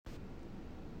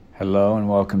Hello and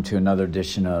welcome to another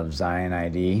edition of Zion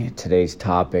ID. Today's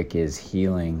topic is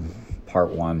healing,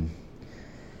 part 1.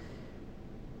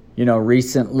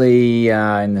 Recently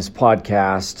in this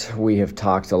podcast, we have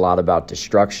talked a lot about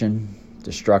destruction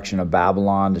of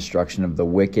Babylon, destruction of the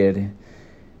wicked.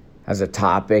 As a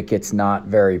topic, it's not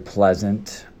very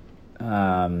pleasant.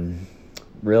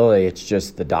 Really, it's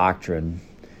just the doctrine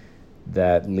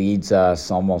that leads us,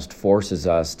 almost forces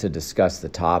us to discuss the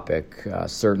topic,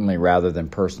 certainly rather than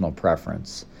personal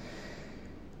preference.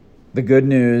 The good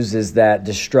news is that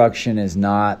destruction is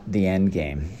not the end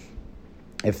game.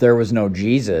 If there was no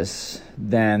Jesus,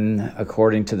 then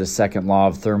according to the second law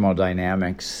of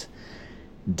thermodynamics,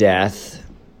 death,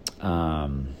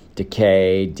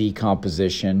 decay,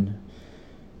 decomposition,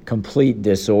 complete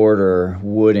disorder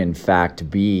would in fact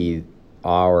be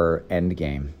our end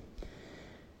game.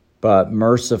 But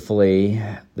mercifully,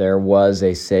 there was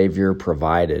a Savior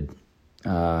provided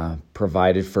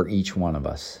for each one of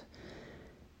us.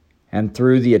 And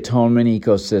through the atonement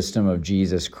ecosystem of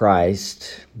Jesus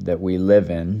Christ that we live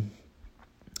in,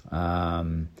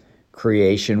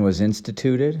 creation was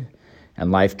instituted,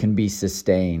 and life can be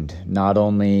sustained, not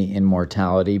only in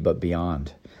mortality, but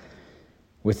beyond.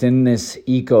 Within this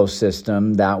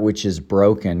ecosystem, that which is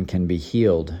broken can be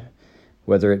healed,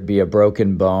 whether it be a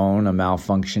broken bone, a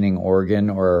malfunctioning organ,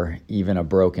 or even a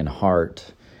broken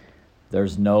heart.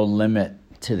 There's no limit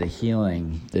to the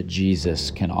healing that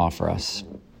Jesus can offer us.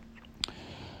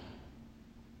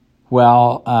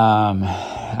 Well,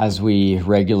 as we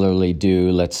regularly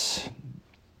do, let's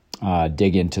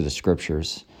dig into the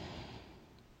scriptures.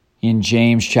 In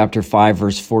James chapter 5,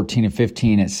 verse 14 and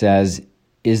 15, it says,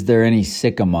 "Is there any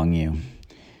sick among you?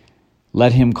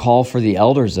 Let him call for the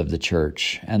elders of the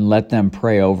church, and let them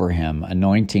pray over him,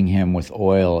 anointing him with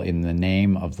oil in the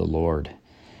name of the Lord.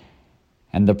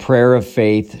 And the prayer of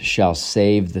faith shall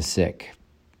save the sick,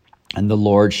 and the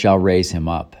Lord shall raise him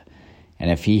up. And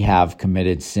if he have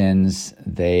committed sins,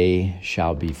 they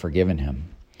shall be forgiven him."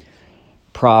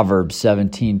 Proverbs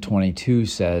 17:22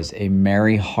 says, "A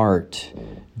merry heart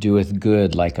doeth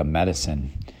good like a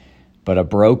medicine, but a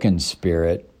broken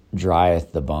spirit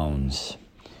drieth the bones."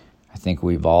 I think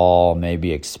we've all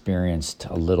maybe experienced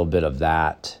a little bit of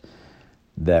that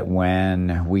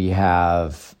when we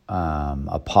have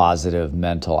a positive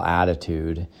mental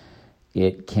attitude,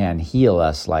 it can heal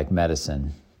us like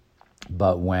medicine.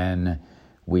 But when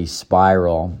we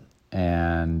spiral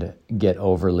and get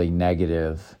overly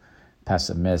negative,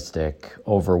 pessimistic,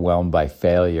 overwhelmed by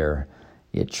failure,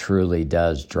 it truly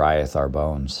does drieth our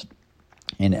bones.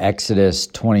 In Exodus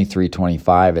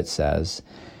 23:25 it says,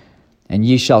 "And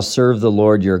ye shall serve the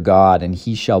Lord your God, and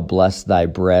he shall bless thy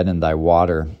bread and thy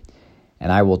water,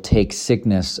 and I will take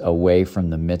sickness away from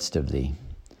the midst of thee."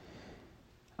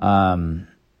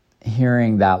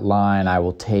 Hearing that line, "I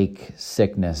will take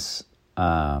sickness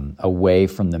away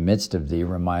from the midst of thee,"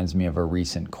 reminds me of a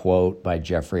recent quote by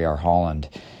Jeffrey R. Holland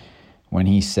when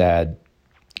he said,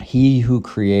 "He who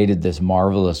created this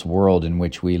marvelous world in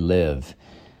which we live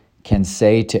can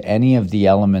say to any of the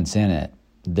elements in it,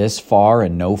 'This far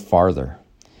and no farther.'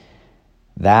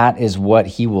 That is what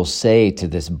he will say to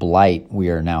this blight we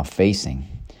are now facing.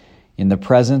 In the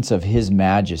presence of his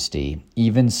majesty,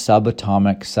 even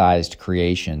subatomic-sized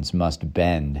creations must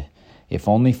bend, if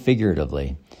only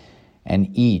figuratively, and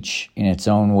each in its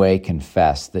own way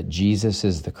confess that Jesus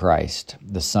is the Christ,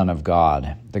 the Son of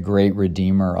God, the great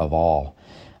Redeemer of all.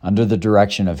 Under the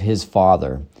direction of his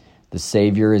Father, the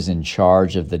Savior is in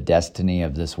charge of the destiny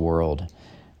of this world.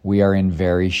 We are in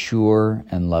very sure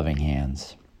and loving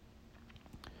hands."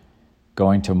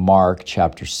 Going to Mark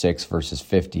chapter 6, verses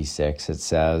 56, it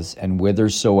says, "And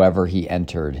whithersoever he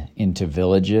entered, into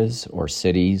villages or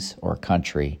cities or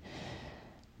country,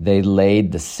 they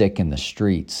laid the sick in the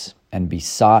streets, and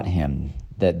besought him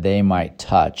that they might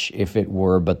touch, if it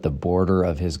were but the border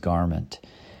of his garment.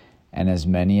 And as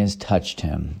many as touched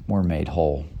him were made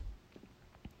whole."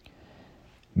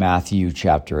 Matthew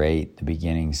chapter 8, the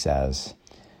beginning says,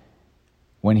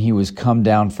 "When he was come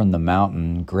down from the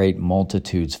mountain, great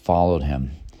multitudes followed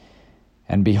him.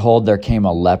 And behold, there came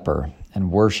a leper,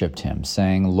 and worshipped him,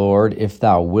 saying, 'Lord, if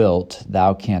thou wilt,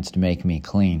 thou canst make me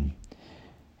clean.'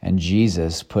 And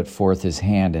Jesus put forth his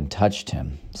hand and touched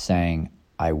him, saying,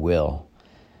 'I will.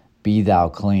 Be thou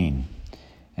clean.'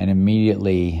 And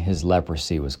immediately his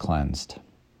leprosy was cleansed."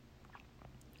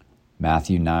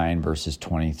 Matthew 9, verses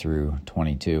 20 through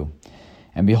 22.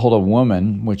 "And behold, a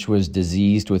woman which was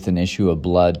diseased with an issue of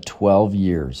blood 12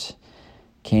 years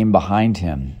came behind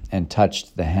him and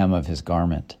touched the hem of his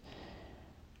garment.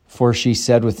 For she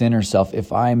said within herself,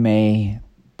 'If I may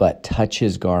but touch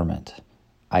his garment,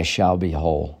 I shall be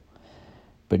whole.'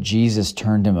 But Jesus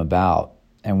turned him about,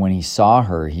 and when he saw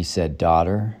her, he said,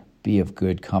 Daughter, be of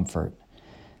good comfort.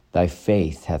 Thy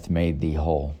faith hath made thee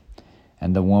whole.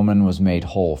 And the woman was made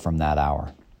whole from that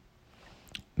hour.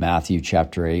 Matthew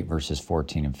chapter 8, verses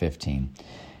 14 and 15.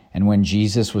 And when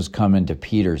Jesus was come into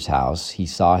Peter's house, he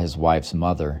saw his wife's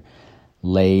mother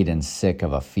laid and sick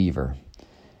of a fever.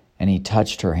 And he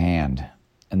touched her hand,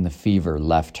 and the fever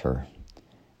left her.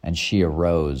 And she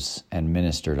arose and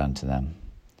ministered unto them.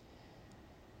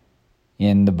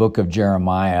 In the book of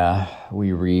Jeremiah,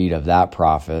 we read of that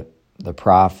prophet, the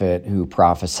prophet who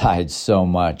prophesied so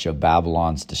much of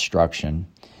Babylon's destruction,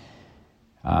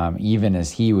 even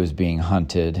as he was being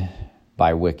hunted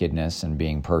by wickedness and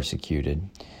being persecuted.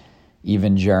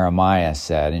 Even Jeremiah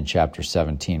said in chapter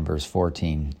 17, verse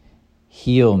 14,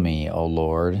 Heal me, O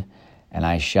Lord, and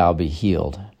I shall be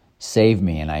healed. Save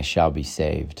me, and I shall be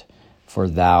saved, for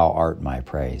thou art my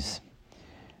praise.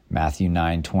 Matthew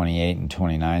 9:28 and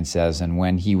 29 says, And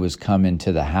when he was come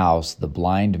into the house, the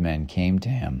blind men came to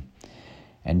him.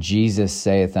 And Jesus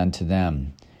saith unto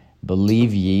them,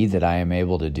 Believe ye that I am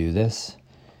able to do this?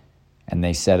 And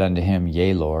they said unto him,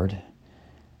 Yea, Lord.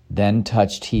 Then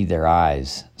touched he their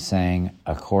eyes, saying,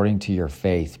 According to your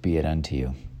faith be it unto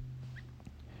you.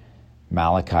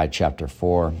 Malachi chapter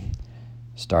 4,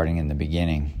 starting in the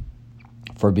beginning.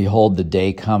 For behold, the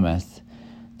day cometh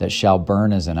that shall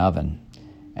burn as an oven,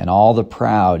 and all the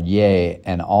proud, yea,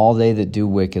 and all they that do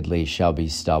wickedly shall be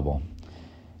stubble.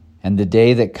 And the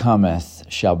day that cometh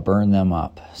shall burn them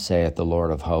up, saith the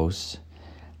Lord of hosts,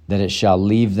 that it shall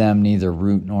leave them neither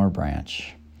root nor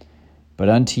branch. But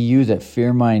unto you that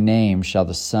fear my name shall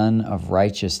the Son of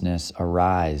Righteousness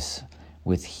arise,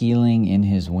 with healing in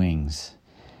his wings.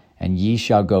 And ye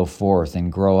shall go forth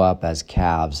and grow up as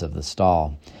calves of the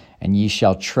stall, and ye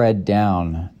shall tread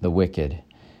down the wicked,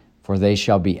 for they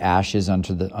shall be ashes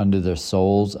under the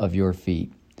soles of your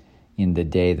feet in the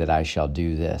day that I shall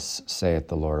do this, saith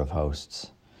the Lord of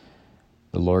hosts.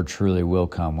 The Lord truly will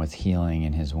come with healing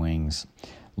in his wings.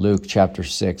 Luke chapter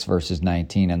 6, verses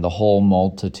 19, And the whole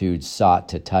multitude sought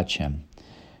to touch him,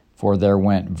 for there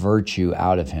went virtue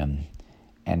out of him,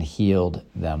 and healed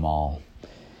them all.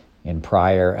 In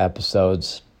prior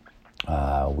episodes,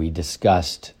 we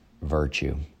discussed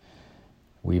virtue.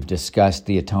 We've discussed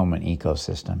the atonement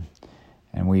ecosystem,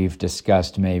 and we've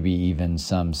discussed maybe even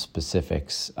some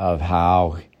specifics of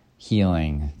how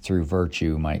healing through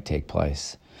virtue might take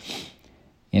place.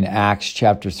 In Acts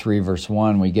chapter 3, verse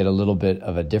 1, we get a little bit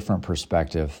of a different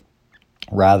perspective.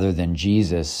 Rather than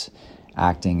Jesus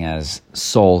acting as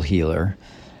soul healer,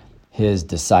 his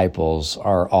disciples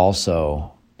are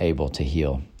also able to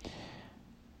heal.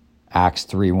 Acts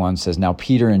 3:1 says, Now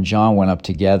Peter and John went up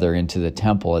together into the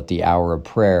temple at the hour of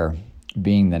prayer,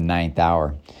 being the 9th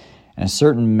hour. And a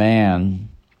certain man,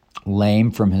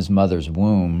 lame from his mother's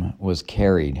womb, was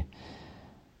carried,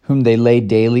 whom they laid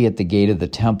daily at the gate of the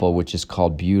temple, which is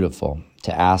called Beautiful,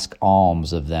 to ask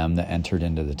alms of them that entered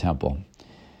into the temple.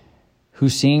 Who,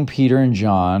 seeing Peter and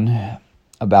John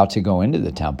about to go into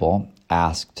the temple,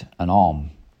 asked an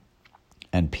alms.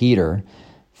 And Peter,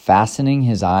 fastening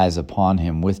his eyes upon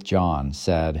him with John,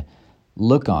 said,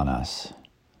 Look on us.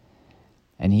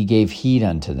 And he gave heed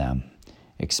unto them,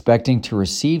 expecting to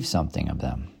receive something of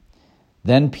them.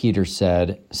 Then Peter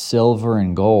said, Silver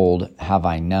and gold have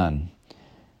I none,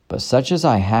 but such as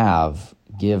I have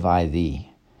give I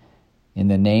thee. In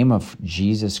the name of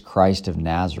Jesus Christ of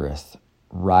Nazareth,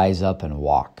 rise up and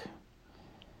walk.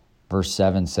 Verse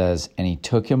 7 says, And he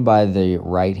took him by the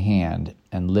right hand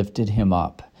and lifted him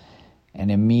up, and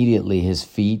immediately his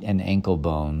feet and ankle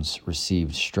bones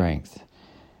received strength.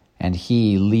 And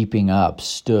he, leaping up,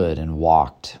 stood and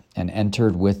walked, and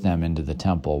entered with them into the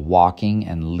temple, walking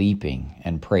and leaping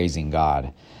and praising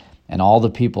God. And all the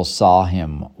people saw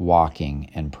him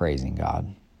walking and praising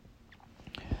God.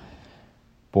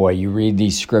 Boy, you read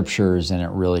these scriptures and it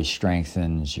really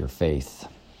strengthens your faith.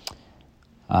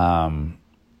 I'm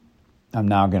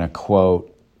now going to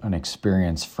quote an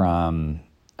experience from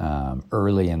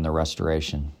early in the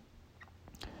Restoration.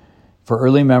 For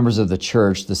early members of the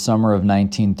church, the summer of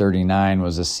 1939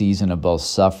 was a season of both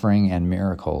suffering and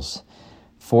miracles.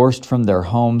 Forced from their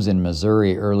homes in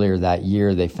Missouri earlier that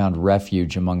year, they found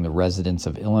refuge among the residents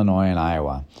of Illinois and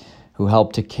Iowa, who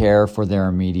helped to care for their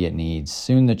immediate needs.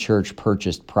 Soon the church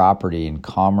purchased property in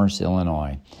Commerce,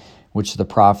 Illinois, which the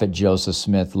prophet Joseph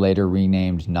Smith later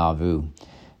renamed Nauvoo,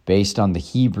 based on the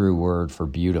Hebrew word for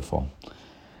beautiful.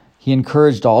 He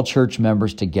encouraged all church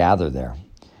members to gather there,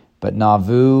 but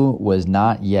Nauvoo was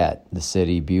not yet the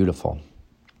city beautiful.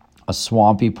 A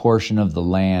swampy portion of the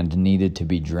land needed to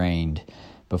be drained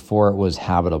before it was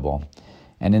habitable.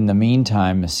 and in the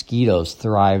meantime, mosquitoes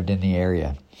thrived in the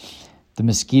area. The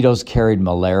mosquitoes carried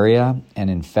malaria and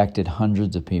infected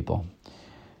hundreds of people.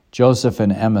 Joseph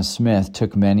and Emma Smith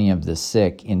took many of the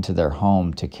sick into their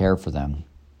home to care for them,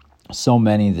 so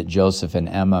many that Joseph and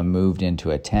Emma moved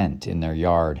into a tent in their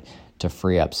yard to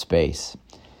free up space.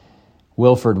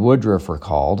 Wilford Woodruff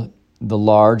recalled, the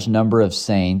large number of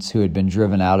saints who had been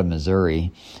driven out of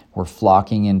Missouri were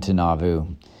flocking into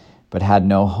Nauvoo, but had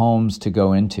no homes to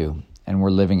go into, and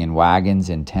were living in wagons,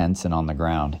 in tents, and on the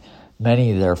ground.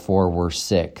 Many, therefore, were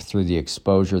sick through the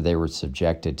exposure they were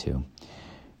subjected to.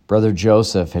 Brother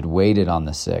Joseph had waited on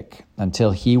the sick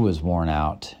until he was worn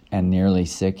out and nearly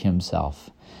sick himself.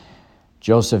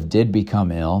 Joseph did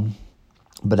become ill,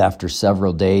 but after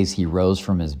several days he rose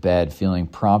from his bed, feeling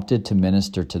prompted to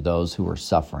minister to those who were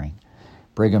suffering.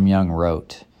 Brigham Young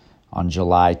wrote on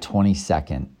July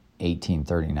 22nd,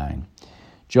 1839,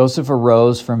 Joseph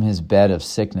arose from his bed of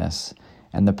sickness,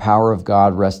 and the power of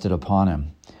God rested upon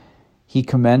him. He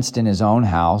commenced in his own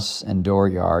house and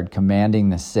dooryard, commanding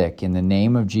the sick in the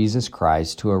name of Jesus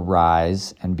Christ to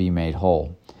arise and be made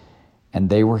whole. And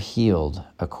they were healed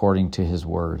according to his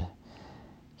word.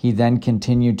 He then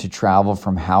continued to travel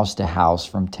from house to house,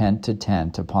 from tent to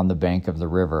tent upon the bank of the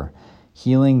river,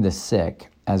 healing the sick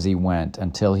as he went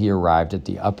until he arrived at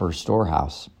the upper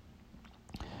storehouse,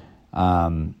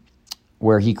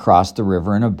 where he crossed the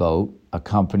river in a boat,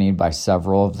 accompanied by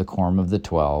several of the Quorum of the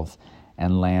 12,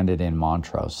 and landed in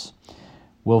Montrose.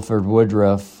 Wilford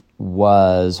Woodruff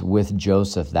was with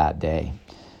Joseph that day.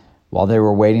 While they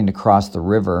were waiting to cross the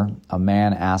river, a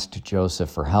man asked Joseph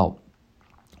for help.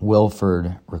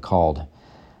 Wilford recalled,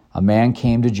 a man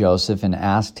came to Joseph and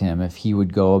asked him if he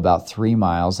would go about 3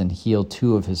 miles and heal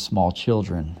 2 of his small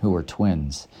children, who were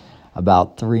twins,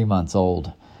 about 3 months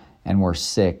old, and were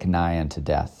sick nigh unto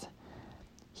death.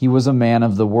 He was a man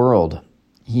of the world.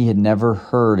 He had never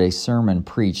heard a sermon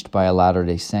preached by a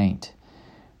Latter-day Saint.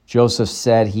 Joseph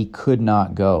said he could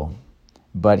not go,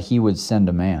 but he would send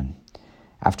a man.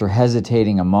 After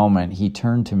hesitating a moment, he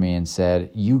turned to me and said,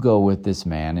 you go with this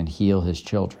man and heal his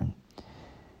children.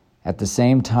 At the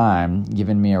same time,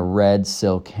 giving me a red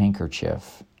silk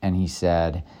handkerchief, and he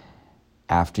said,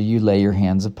 after you lay your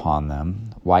hands upon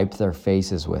them, wipe their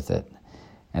faces with it,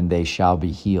 and they shall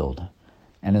be healed.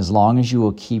 And as long as you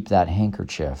will keep that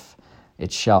handkerchief,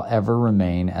 it shall ever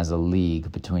remain as a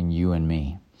league between you and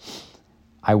me.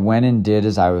 I went and did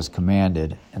as I was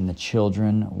commanded, and the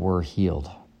children were healed.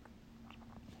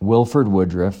 Wilford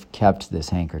Woodruff kept this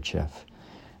handkerchief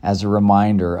as a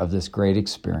reminder of this great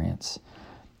experience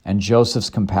and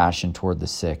Joseph's compassion toward the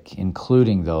sick,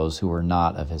 including those who were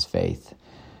not of his faith.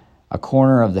 A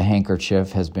corner of the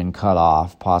handkerchief has been cut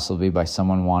off, possibly by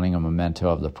someone wanting a memento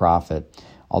of the prophet.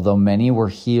 Although many were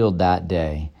healed that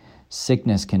day,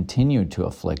 sickness continued to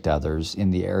afflict others in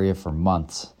the area for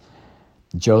months.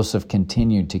 Joseph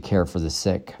continued to care for the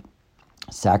sick,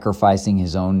 sacrificing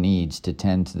his own needs to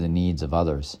tend to the needs of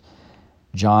others.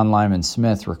 John Lyman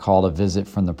Smith recalled a visit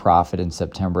from the prophet in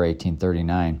September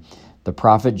 1839. The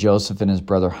prophet Joseph and his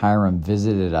brother Hiram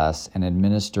visited us and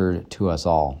administered to us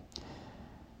all.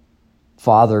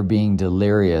 Father being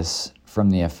delirious from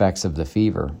the effects of the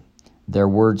fever, their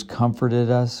words comforted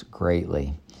us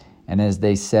greatly. And as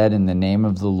they said, in the name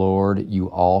of the Lord, you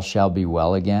all shall be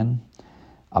well again.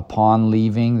 Upon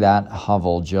leaving that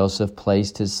hovel, Joseph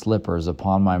placed his slippers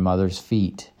upon my mother's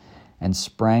feet and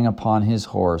sprang upon his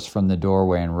horse from the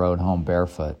doorway and rode home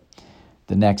barefoot.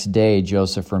 The next day,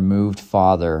 Joseph removed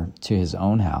Father to his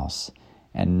own house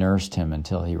and nursed him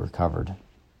until he recovered.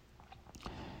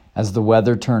 As the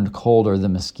weather turned colder, the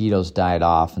mosquitoes died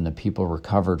off and the people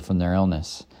recovered from their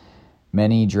illness.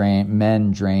 Many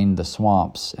men drained the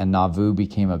swamps, and Nauvoo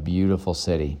became a beautiful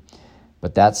city.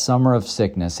 But that summer of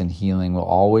sickness and healing will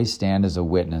always stand as a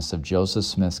witness of Joseph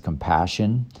Smith's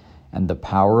compassion and the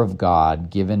power of God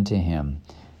given to him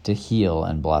to heal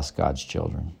and bless God's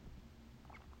children.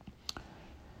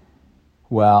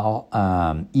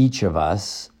 Well, each of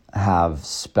us have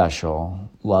special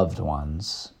loved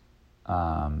ones,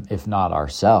 if not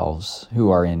ourselves,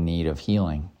 who are in need of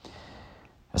healing.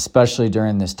 Especially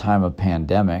during this time of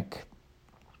pandemic,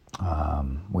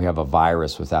 we have a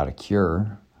virus without a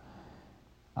cure.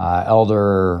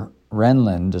 Elder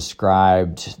Renlund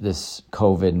described this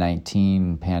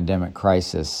COVID-19 pandemic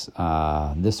crisis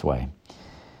this way.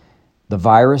 The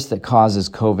virus that causes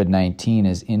COVID-19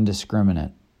 is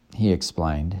indiscriminate, he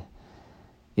explained.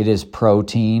 It is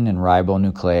protein and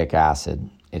ribonucleic acid.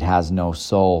 It has no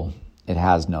soul. It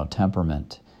has no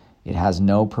temperament. It has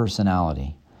no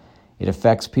personality. It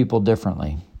affects people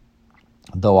differently,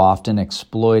 though often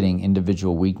exploiting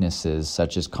individual weaknesses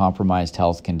such as compromised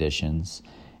health conditions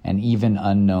and even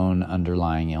unknown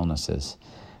underlying illnesses.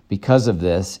 Because of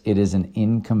this, it is an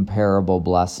incomparable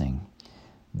blessing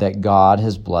that God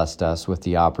has blessed us with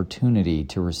the opportunity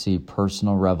to receive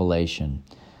personal revelation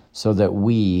so that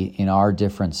we, in our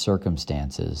different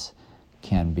circumstances,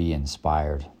 can be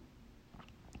inspired.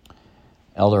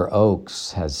 Elder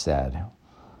Oaks has said,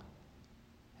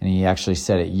 and he actually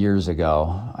said it years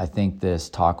ago, I think this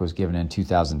talk was given in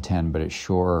 2010, but it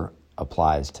sure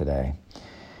applies today.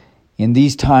 In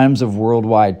these times of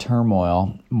worldwide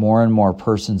turmoil, more and more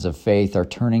persons of faith are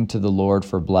turning to the Lord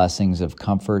for blessings of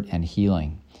comfort and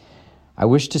healing. I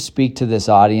wish to speak to this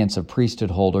audience of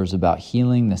priesthood holders about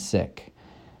healing the sick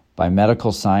by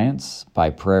medical science, by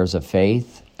prayers of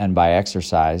faith, and by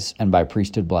exercise, and by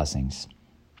priesthood blessings.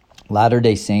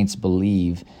 Latter-day Saints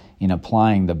believe in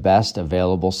applying the best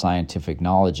available scientific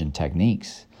knowledge and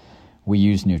techniques. We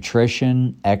use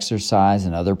nutrition, exercise,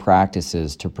 and other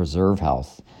practices to preserve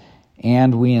health,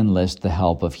 and we enlist the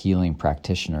help of healing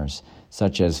practitioners,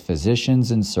 such as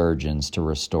physicians and surgeons, to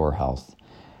restore health.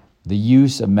 The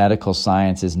use of medical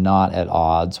science is not at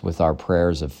odds with our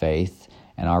prayers of faith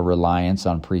and our reliance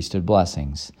on priesthood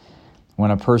blessings.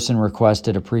 When a person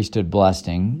requested a priesthood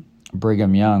blessing,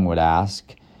 Brigham Young would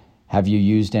ask, "Have you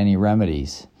used any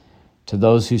remedies?" To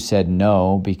those who said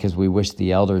no, because we wish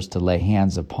the elders to lay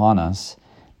hands upon us,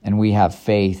 and we have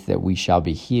faith that we shall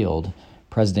be healed,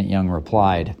 President Young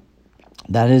replied,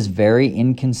 "That is very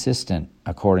inconsistent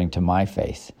according to my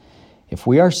faith. If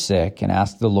we are sick and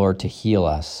ask the Lord to heal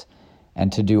us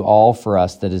and to do all for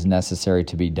us that is necessary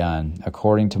to be done,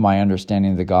 according to my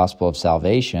understanding of the gospel of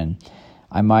salvation,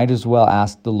 I might as well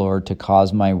ask the Lord to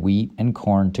cause my wheat and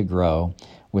corn to grow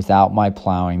without my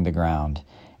plowing the ground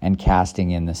and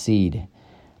casting in the seed.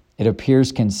 It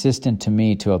appears consistent to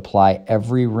me to apply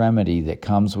every remedy that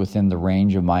comes within the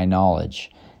range of my knowledge,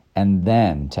 and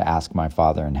then to ask my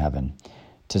Father in heaven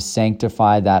to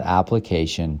sanctify that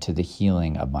application to the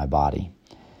healing of my body.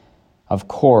 Of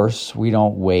course, we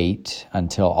don't wait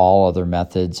until all other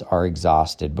methods are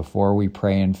exhausted before we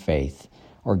pray in faith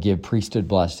or give priesthood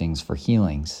blessings for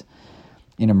healings.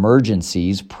 In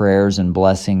emergencies, prayers and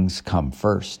blessings come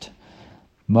first.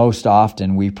 Most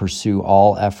often, we pursue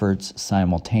all efforts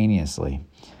simultaneously.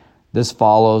 This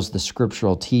follows the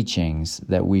scriptural teachings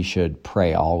that we should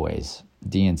pray always,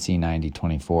 D&C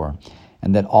 90:24,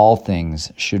 and that all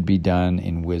things should be done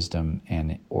in wisdom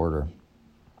and order.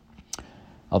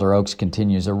 Elder Oaks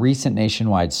continues, a recent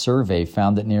nationwide survey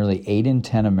found that nearly 8 in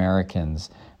 10 Americans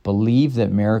believe that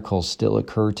miracles still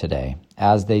occur today,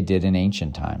 as they did in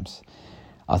ancient times.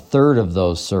 A third of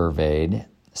those surveyed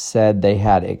said they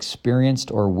had experienced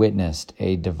or witnessed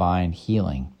a divine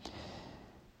healing.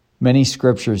 Many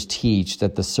scriptures teach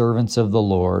that the servants of the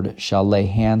Lord shall lay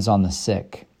hands on the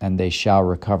sick, and they shall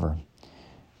recover.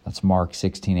 That's Mark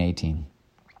 16:18.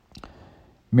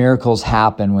 Miracles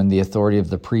happen when the authority of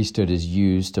the priesthood is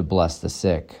used to bless the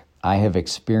sick. I have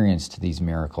experienced these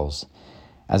miracles.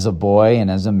 As a boy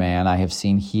and as a man, I have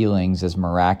seen healings as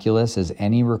miraculous as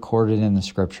any recorded in the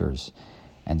scriptures,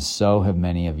 and so have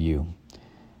many of you.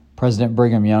 President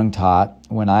Brigham Young taught,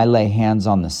 when I lay hands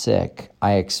on the sick,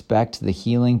 I expect the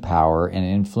healing power and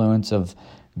influence of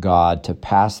God to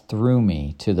pass through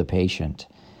me to the patient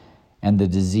and the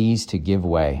disease to give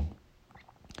way.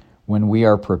 When we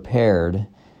are prepared,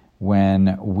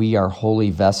 when we are holy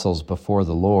vessels before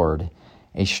the Lord,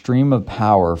 a stream of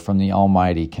power from the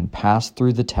Almighty can pass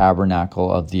through the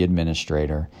tabernacle of the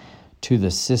administrator to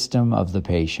the system of the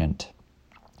patient,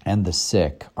 and the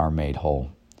sick are made whole.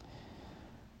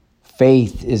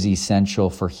 Faith is essential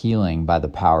for healing by the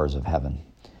powers of heaven.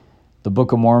 The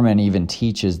Book of Mormon even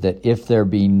teaches that if there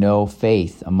be no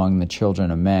faith among the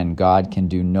children of men, God can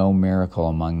do no miracle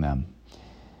among them.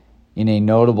 In a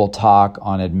notable talk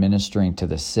on administering to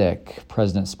the sick,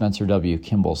 President Spencer W.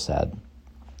 Kimball said,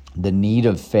 "The need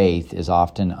of faith is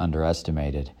often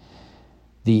underestimated.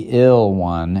 The ill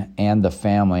one and the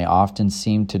family often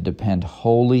seem to depend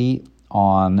wholly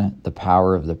on the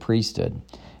power of the priesthood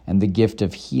and the gift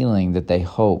of healing that they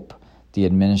hope the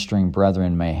administering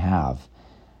brethren may have,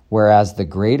 whereas the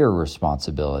greater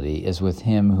responsibility is with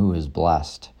him who is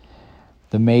blessed.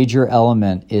 The major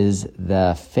element is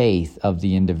the faith of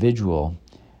the individual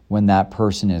when that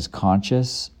person is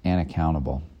conscious and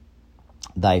accountable.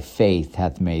 Thy faith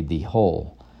hath made thee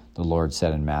whole," the Lord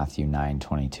said in Matthew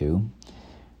 9:22,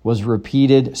 was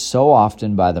repeated so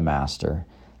often by the Master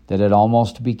that it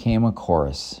almost became a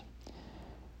chorus.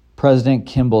 President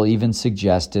Kimball even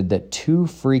suggested that too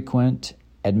frequent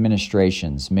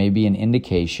administrations may be an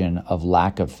indication of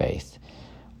lack of faith,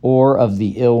 or of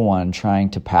the ill one trying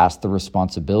to pass the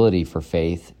responsibility for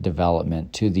faith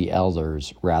development to the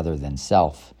elders rather than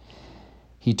self.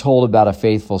 He told about a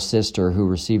faithful sister who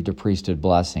received a priesthood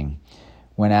blessing.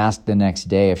 When asked the next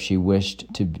day if she wished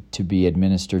to be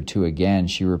administered to again,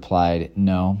 she replied,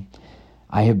 "No,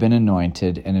 I have been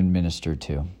anointed and administered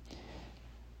to.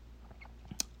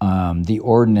 The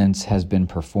ordinance has been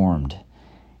performed.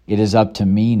 It is up to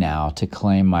me now to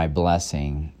claim my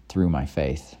blessing through my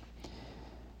faith."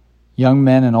 Young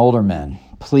men and older men,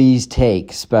 please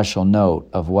take special note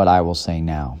of what I will say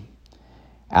now.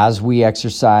 As we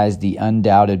exercise the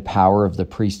undoubted power of the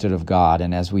priesthood of God,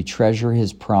 and as we treasure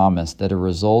his promise that a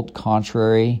result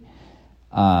contrary,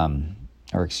 I don't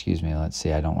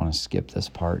want to skip this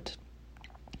part.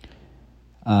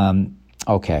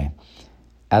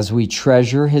 As we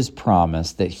treasure his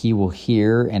promise that he will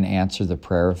hear and answer the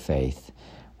prayer of faith,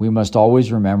 we must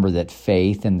always remember that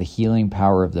faith and the healing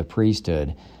power of the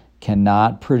priesthood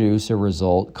cannot produce a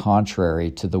result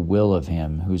contrary to the will of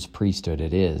him whose priesthood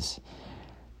it is.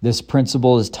 This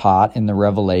principle is taught in the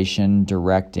revelation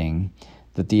directing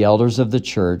that the elders of the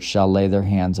church shall lay their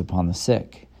hands upon the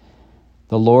sick.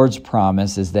 The Lord's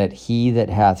promise is that he that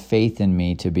hath faith in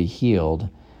me to be healed,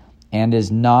 and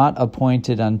is not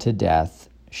appointed unto death,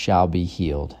 shall be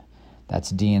healed.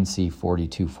 That's D&C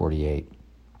 42:48.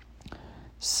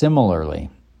 Similarly,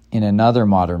 in another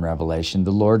modern revelation,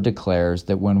 the Lord declares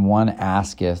that when one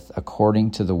asketh according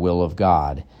to the will of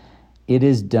God, it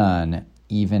is done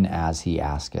even as he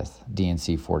asketh.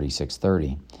 D&C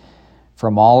 46:30.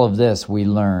 From all of this, we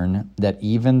learn that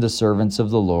even the servants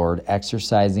of the Lord,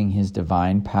 exercising his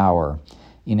divine power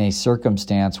in a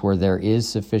circumstance where there is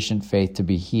sufficient faith to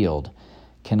be healed,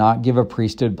 cannot give a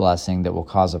priesthood blessing that will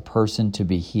cause a person to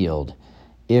be healed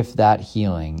if that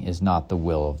healing is not the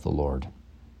will of the Lord.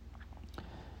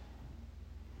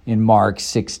 In Mark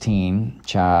 16,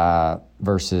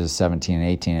 verses 17 and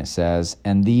 18, it says,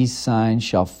 "And these signs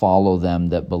shall follow them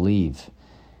that believe.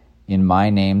 In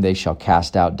my name they shall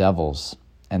cast out devils,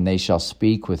 and they shall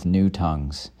speak with new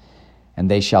tongues, and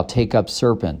they shall take up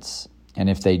serpents, and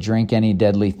if they drink any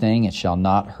deadly thing, it shall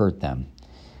not hurt them.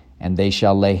 And they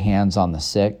shall lay hands on the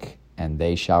sick, and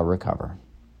they shall recover."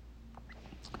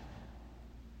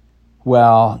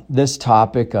 Well, this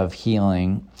topic of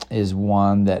healing is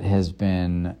one that has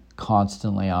been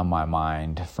constantly on my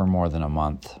mind for more than a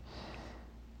month.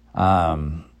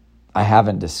 I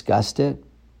haven't discussed it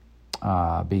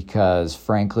because,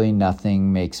 frankly,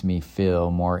 nothing makes me feel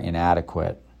more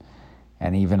inadequate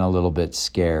and even a little bit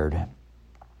scared.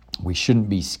 We shouldn't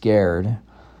be scared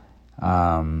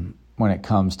when it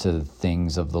comes to the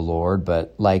things of the Lord,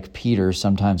 but like Peter,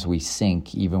 sometimes we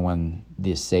sink even when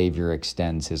the Savior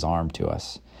extends his arm to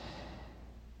us.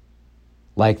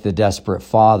 Like the desperate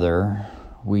father,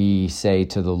 we say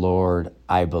to the Lord,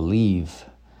 "I believe,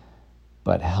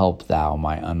 but help thou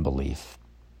my unbelief."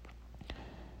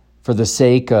 For the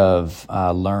sake of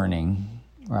learning,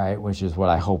 right, which is what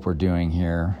I hope we're doing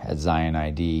here at Zion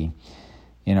ID,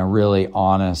 in a really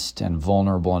honest and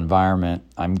vulnerable environment,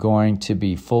 I'm going to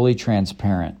be fully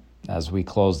transparent as we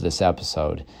close this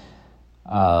episode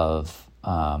of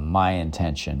my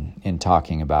intention in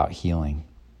talking about healing.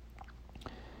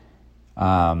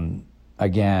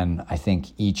 Again, I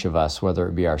think each of us, whether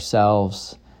it be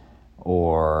ourselves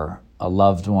or a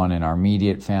loved one in our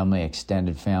immediate family,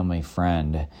 extended family,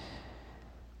 friend,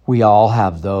 we all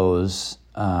have those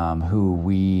who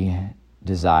we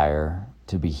desire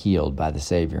to be healed by the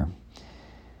Savior.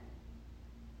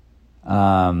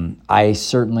 I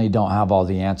certainly don't have all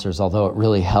the answers, although it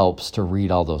really helps to read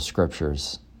all those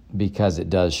scriptures because it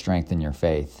does strengthen your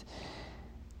faith.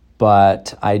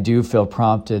 But I do feel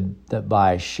prompted that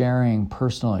by sharing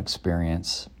personal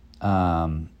experience,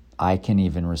 I can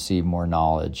even receive more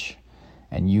knowledge,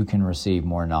 and you can receive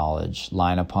more knowledge,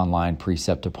 line upon line,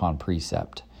 precept upon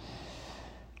precept.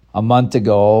 A month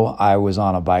ago, I was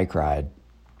on a bike ride,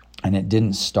 and it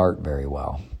didn't start very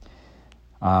well.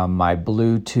 My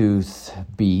Bluetooth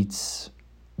Beats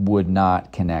would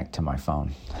not connect to my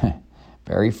phone.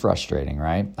 Very frustrating,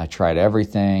 right? I tried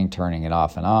everything, turning it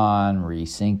off and on,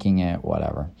 resyncing it,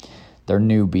 whatever. They're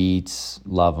new Beats,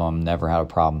 love them, never had a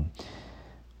problem.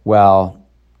 Well,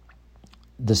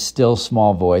 the still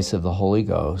small voice of the Holy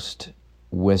Ghost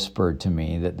whispered to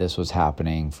me that this was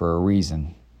happening for a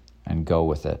reason, and go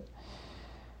with it.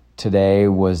 Today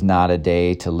was not a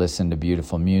day to listen to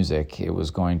beautiful music. It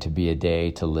was going to be a day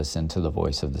to listen to the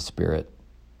voice of the Spirit.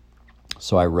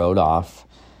 So I rode off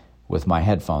with my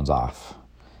headphones off.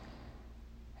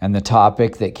 And the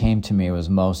topic that came to me was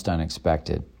most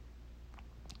unexpected.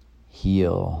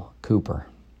 Heal Cooper.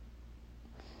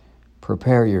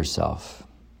 Prepare yourself.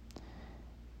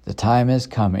 The time is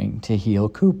coming to heal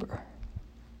Cooper.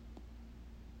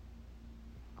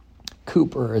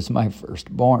 Cooper is my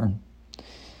firstborn.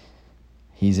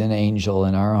 He's an angel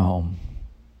in our home.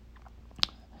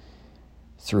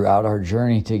 Throughout our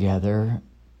journey together,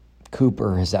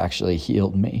 Cooper has actually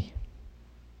healed me.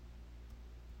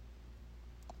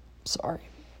 Sorry.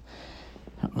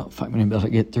 I don't know if I'm going to be able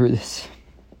to get through this.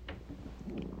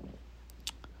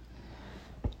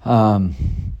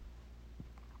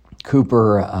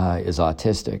 Cooper is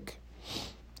autistic.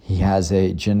 He has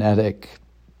a genetic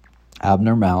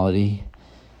abnormality.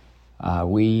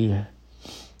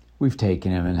 We've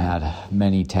taken him and had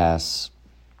many tests,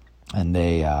 and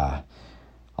they,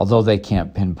 although they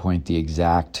can't pinpoint the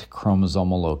exact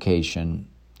chromosomal location,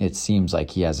 it seems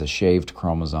like he has a shaved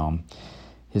chromosome.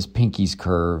 His pinky's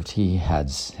curved. He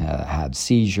has had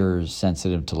seizures,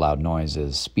 sensitive to loud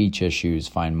noises, speech issues,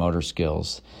 fine motor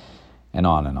skills, and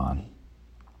on and on.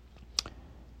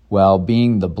 Well,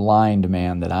 being the blind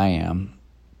man that I am,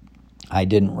 I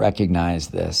didn't recognize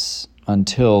this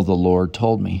until the Lord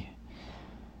told me.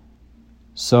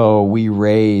 So we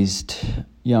raised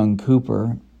young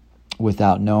Cooper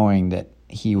without knowing that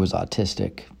he was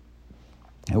autistic.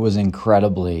 It was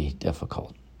incredibly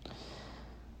difficult.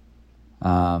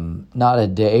 Not a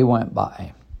day went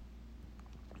by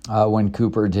when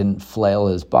Cooper didn't flail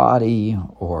his body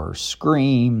or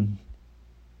scream.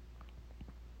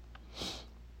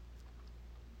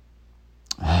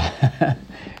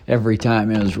 Every time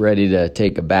he was ready to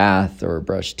take a bath or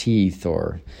brush teeth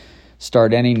or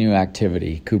start any new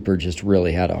activity, Cooper just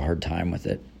really had a hard time with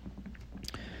it.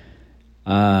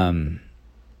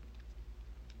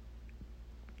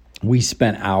 We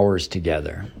spent hours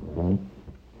together.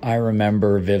 I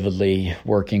remember vividly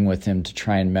working with him to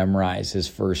try and memorize his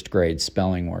first grade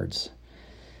spelling words.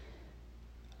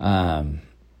 And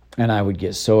I would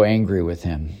get so angry with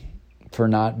him for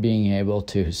not being able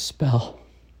to spell.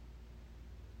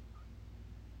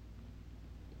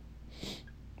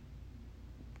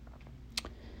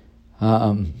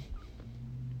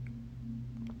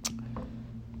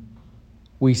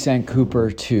 We sent Cooper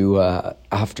to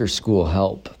after-school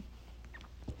help.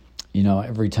 You know,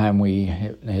 every time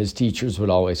his teachers would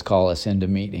always call us into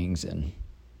meetings. And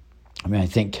I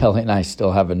think Kelly and I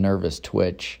still have a nervous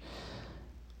twitch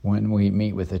when we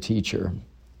meet with a teacher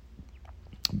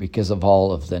because of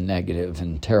all of the negative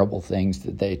and terrible things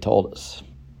that they told us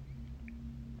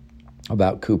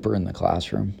about Cooper in the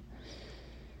classroom.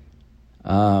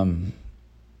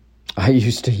 I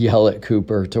used to yell at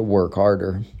Cooper to work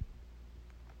harder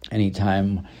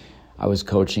anytime I was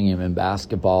coaching him in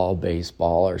basketball,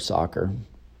 baseball, or soccer.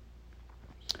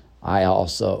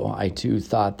 I too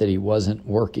thought that he wasn't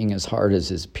working as hard as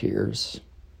his peers.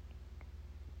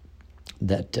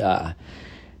 That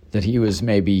he was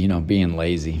maybe, being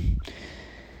lazy.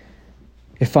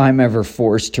 If I'm ever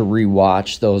forced to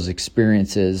rewatch those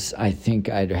experiences, I think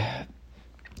I'd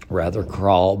rather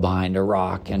crawl behind a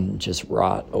rock and just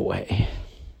rot away.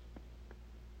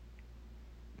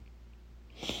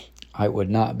 I would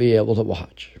not be able to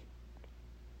watch.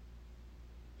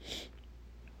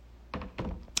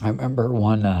 I remember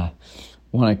one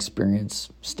experience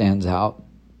stands out.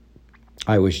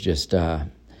 I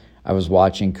was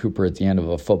watching Cooper at the end of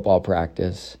a football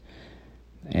practice,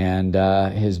 and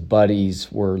his buddies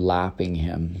were lapping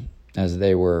him as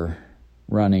they were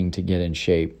running to get in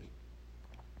shape.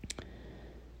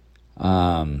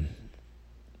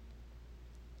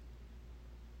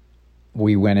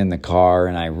 We went in the car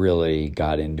and I really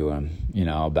got into him,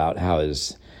 about how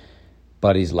his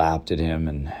buddies lapped at him,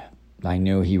 and I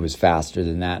knew he was faster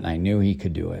than that and I knew he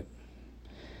could do it.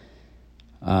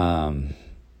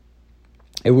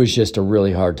 It was just a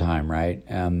really hard time, right?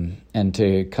 And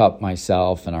to cut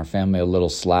myself and our family a little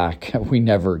slack, we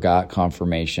never got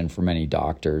confirmation from any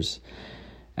doctors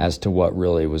as to what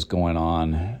really was going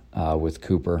on with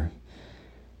Cooper.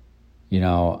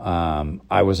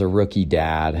 I was a rookie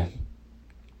dad,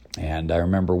 and I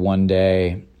remember one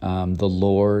day the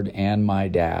Lord and my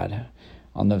dad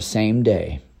on the same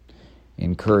day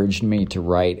encouraged me to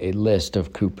write a list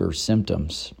of Cooper's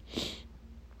symptoms.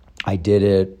 I did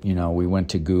it, we went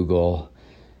to Google,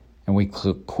 and we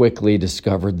quickly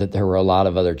discovered that there were a lot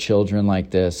of other children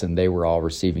like this, and they were all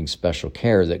receiving special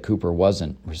care that Cooper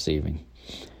wasn't receiving.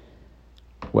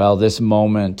 Well, this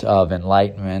moment of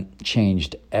enlightenment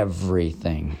changed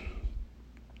everything.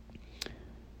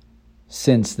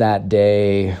 Since that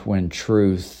day when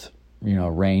truth,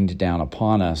 rained down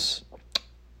upon us,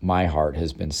 my heart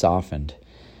has been softened.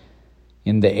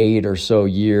 In the 8 or so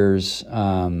years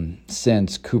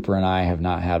since, Cooper and I have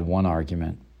not had one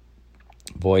argument.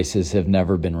 Voices have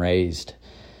never been raised.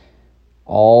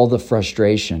 All the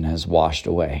frustration has washed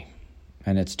away,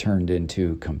 and it's turned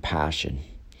into compassion.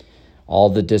 All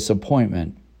the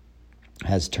disappointment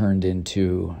has turned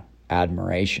into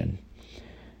admiration,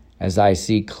 as I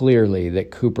see clearly that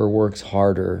Cooper works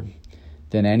harder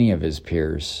than any of his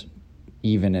peers,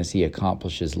 even as he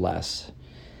accomplishes less.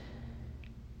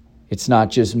 It's not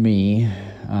just me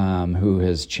who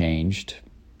has changed.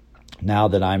 Now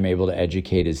that I'm able to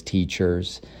educate his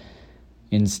teachers,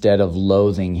 instead of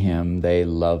loathing him, they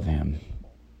love him.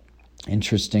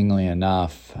 Interestingly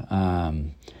enough,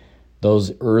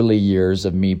 those early years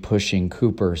of me pushing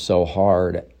Cooper so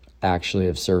hard actually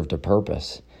have served a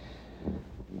purpose.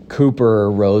 Cooper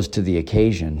rose to the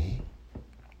occasion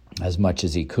as much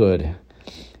as he could.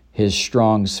 His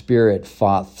strong spirit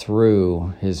fought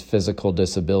through his physical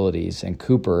disabilities, and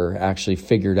Cooper actually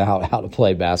figured out how to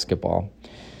play basketball.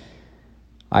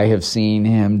 I have seen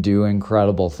him do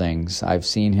incredible things. I've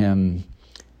seen him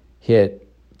hit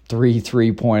 3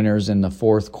 3-pointers in the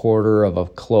fourth quarter of a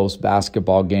close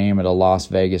basketball game at a Las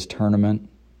Vegas tournament.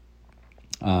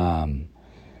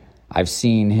 I've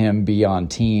seen him be on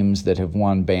teams that have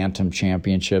won Bantam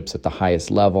championships at the highest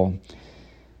level.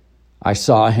 I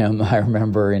saw him, I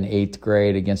remember, in 8th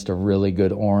grade against a really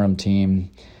good Orem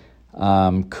team.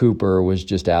 Cooper was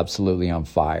just absolutely on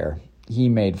fire. He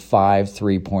made 5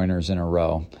 3-pointers in a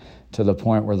row, to the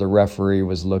point where the referee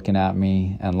was looking at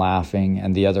me and laughing,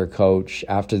 and the other coach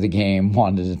after the game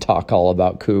wanted to talk all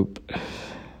about Coop.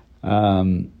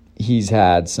 He's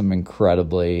had some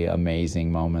incredibly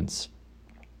amazing moments.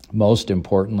 Most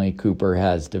importantly, Cooper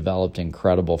has developed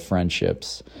incredible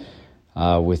friendships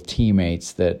with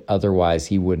teammates that otherwise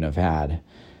he wouldn't have had.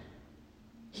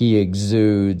 He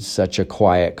exudes such a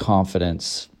quiet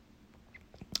confidence.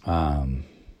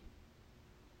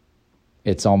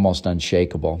 It's almost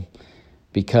unshakable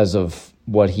because of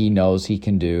what he knows he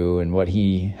can do and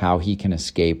how he can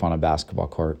escape on a basketball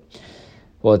court.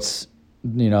 Well,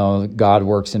 God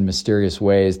works in mysterious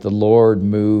ways. The Lord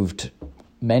moved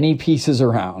many pieces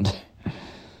around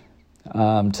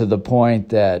to the point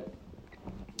that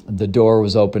the door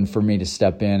was open for me to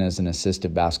step in as an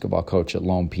assistant basketball coach at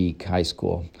Lone Peak High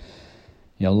School.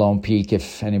 Lone Peak,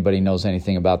 if anybody knows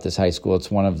anything about this high school,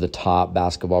 it's one of the top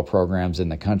basketball programs in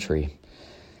the country.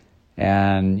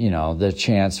 And, the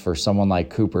chance for someone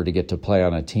like Cooper to get to play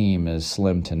on a team is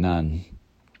slim to none.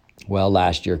 Well,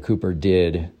 last year, Cooper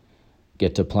did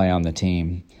get to play on the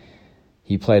team.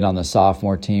 He played on the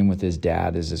sophomore team with his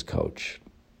dad as his coach.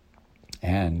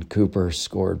 And Cooper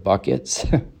scored buckets.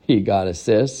 He got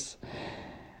assists.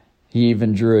 He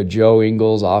even drew a Joe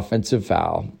Ingles offensive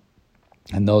foul.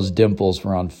 And those dimples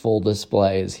were on full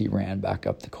display as he ran back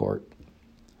up the court.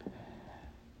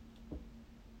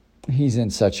 He's in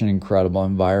such an incredible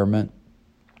environment.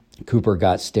 Cooper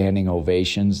got standing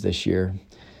ovations this year.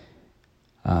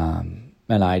 And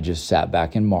I just sat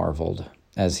back and marveled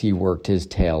as he worked his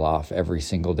tail off every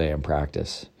single day in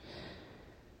practice.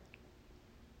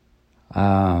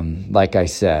 Like I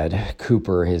said,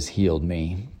 Cooper has healed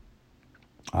me.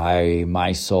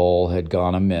 My soul had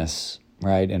gone amiss,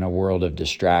 right, in a world of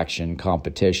distraction,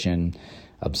 competition,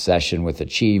 obsession with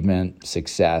achievement,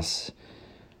 success.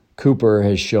 Cooper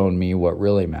has shown me what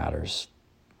really matters: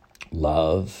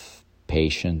 love,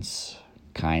 patience,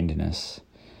 kindness.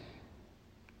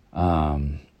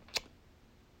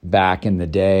 Back in the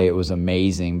day, it was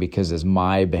amazing because as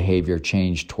my behavior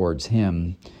changed towards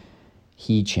him,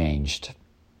 he changed.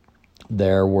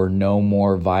 There were no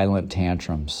more violent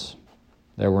tantrums.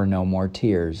 There were no more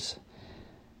tears.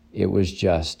 It was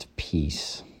just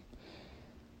peace.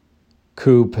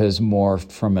 Coop has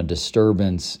morphed from a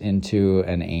disturbance into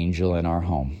an angel in our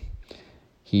home.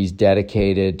 He's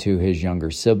dedicated to his younger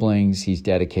siblings. He's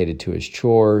dedicated to his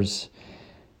chores.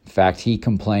 In fact, he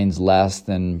complains less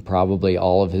than probably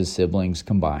all of his siblings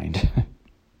combined.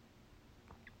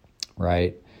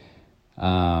 Right?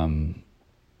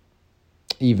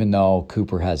 Even though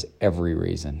Cooper has every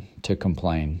reason to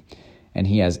complain, and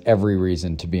he has every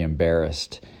reason to be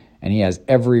embarrassed, and he has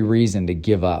every reason to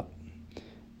give up.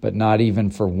 But not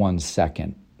even for 1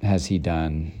 second has he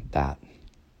done that.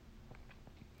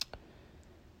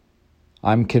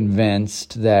 I'm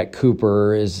convinced that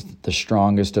Cooper is the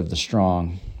strongest of the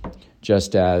strong,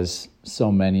 just as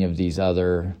so many of these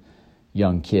other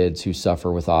young kids who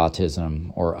suffer with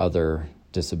autism or other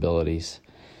disabilities.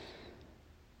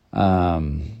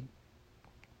 And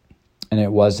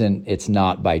it's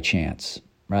not by chance,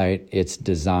 right? It's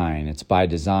design. It's by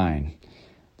design.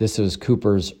 This was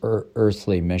Cooper's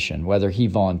earthly mission. Whether he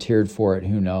volunteered for it,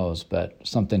 who knows, but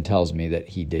something tells me that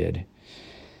he did.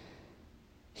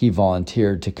 He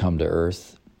volunteered to come to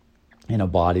earth in a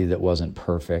body that wasn't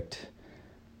perfect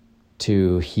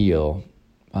to heal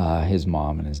his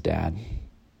mom and his dad.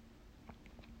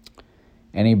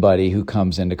 Anybody who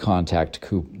comes into contact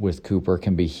with Cooper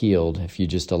can be healed if you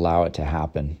just allow it to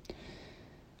happen.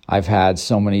 I've had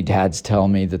so many dads tell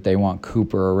me that they want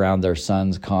Cooper around their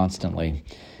sons constantly.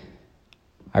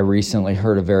 I recently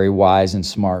heard a very wise and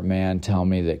smart man tell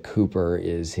me that Cooper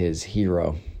is his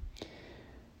hero.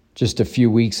 Just a few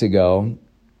weeks ago,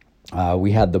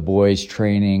 we had the boys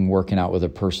training, working out with a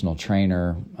personal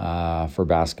trainer for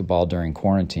basketball during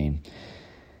quarantine.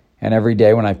 And every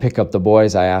day when I pick up the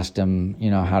boys, I asked them,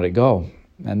 how'd it go?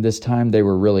 And this time they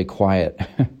were really quiet.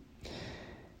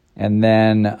 And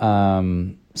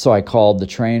then, so I called the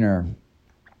trainer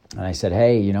and I said,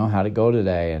 hey, how'd it go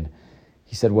today? And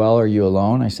he said, well, are you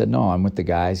alone? I said, no, I'm with the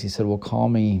guys. He said, well, call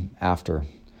me after.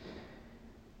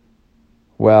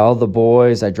 Well, the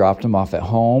boys, I dropped them off at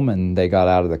home and they got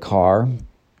out of the car.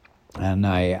 And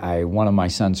one of my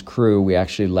son's crew, we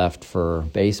actually left for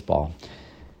baseball.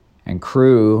 And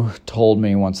crew told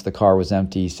me once the car was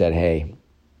empty, he said, hey,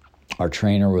 our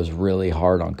trainer was really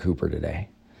hard on Cooper today.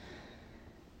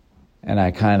 And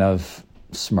I kind of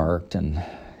smirked and,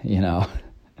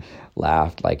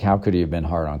 laughed, like, how could he have been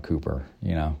hard on Cooper?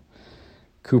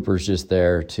 Cooper's just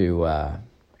there to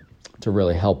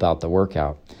really help out the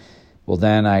workout. Well,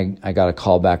 then I got a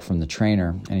call back from the trainer,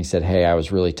 and he said, hey, I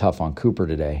was really tough on Cooper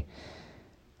today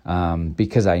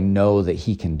because I know that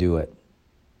he can do it.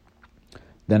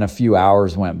 Then a few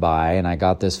hours went by, and I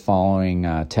got this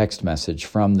following text message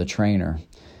from the trainer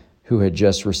who had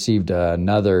just received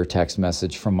another text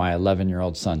message from my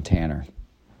 11-year-old son, Tanner.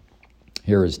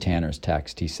 Here is Tanner's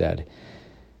text. He said,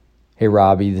 hey,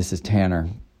 Robbie, this is Tanner.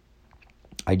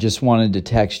 I just wanted to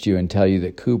text you and tell you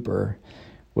that Cooper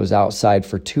was outside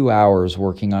for 2 hours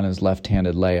working on his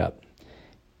left-handed layup,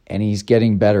 and he's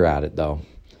getting better at it, though.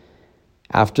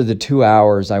 After the 2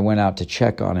 hours, I went out to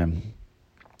check on him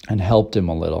and helped him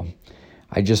a little.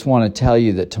 I just want to tell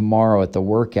you that tomorrow at the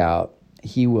workout,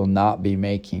 he will not be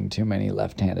making too many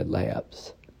left-handed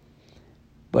layups,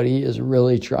 but he is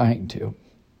really trying to.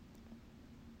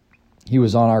 He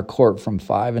was on our court from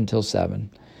 5 until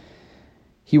 7.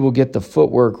 He will get the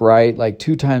footwork right like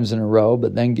 2 times in a row,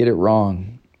 but then get it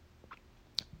wrong.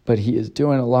 But he is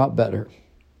doing a lot better.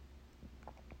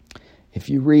 If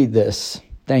you read this,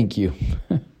 thank you.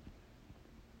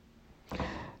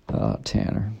 Oh,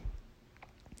 Tanner.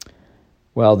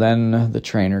 Well, then the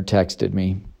trainer texted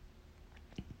me,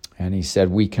 and he said,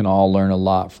 we can all learn a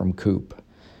lot from Coop.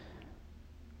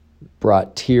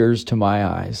 Brought tears to my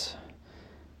eyes.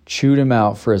 Chewed him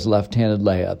out for his left-handed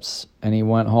layups, and he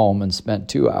went home and spent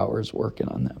 2 hours working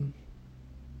on them.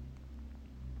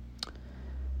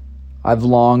 I've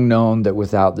long known that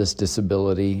without this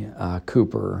disability,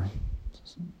 Cooper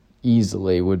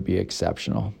easily would be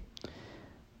exceptional,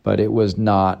 but it was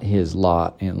not his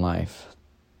lot in life.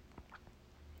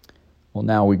 Well,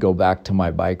 now we go back to my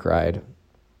bike ride,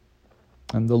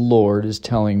 and the Lord is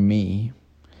telling me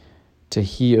to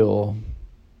heal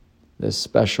this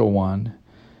special one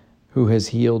who has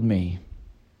healed me.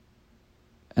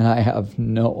 And I have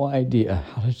no idea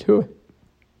how to do it.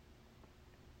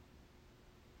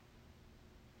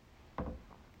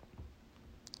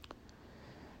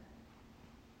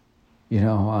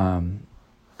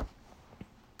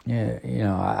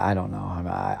 I don't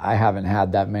know. I haven't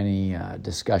had that many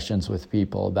discussions with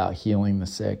people about healing the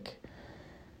sick.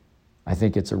 I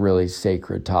think it's a really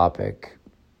sacred topic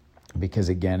because,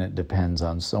 again, it depends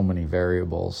on so many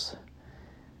variables.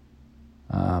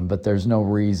 But there's no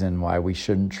reason why we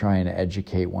shouldn't try and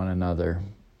educate one another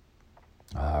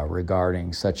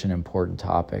regarding such an important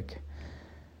topic.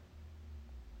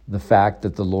 The fact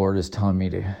that the Lord is telling me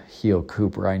to heal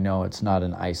Cooper, I know it's not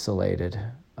an isolated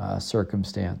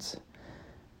circumstance.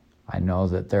 I know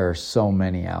that there are so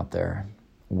many out there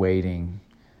waiting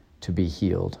to be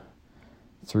healed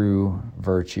through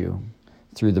virtue,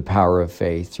 through the power of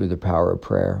faith, through the power of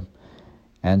prayer.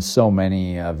 And so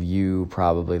many of you,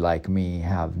 probably like me,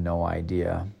 have no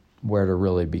idea where to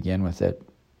really begin with it.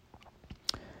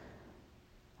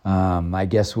 I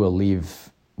guess we'll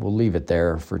leave it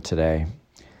there for today.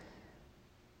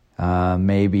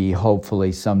 Maybe,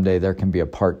 hopefully, someday there can be a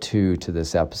part 2 to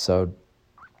this episode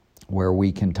where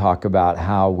we can talk about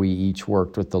how we each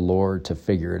worked with the Lord to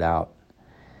figure it out.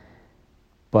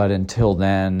 But until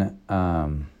then,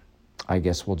 I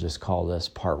guess we'll just call this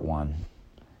part 1,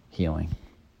 healing.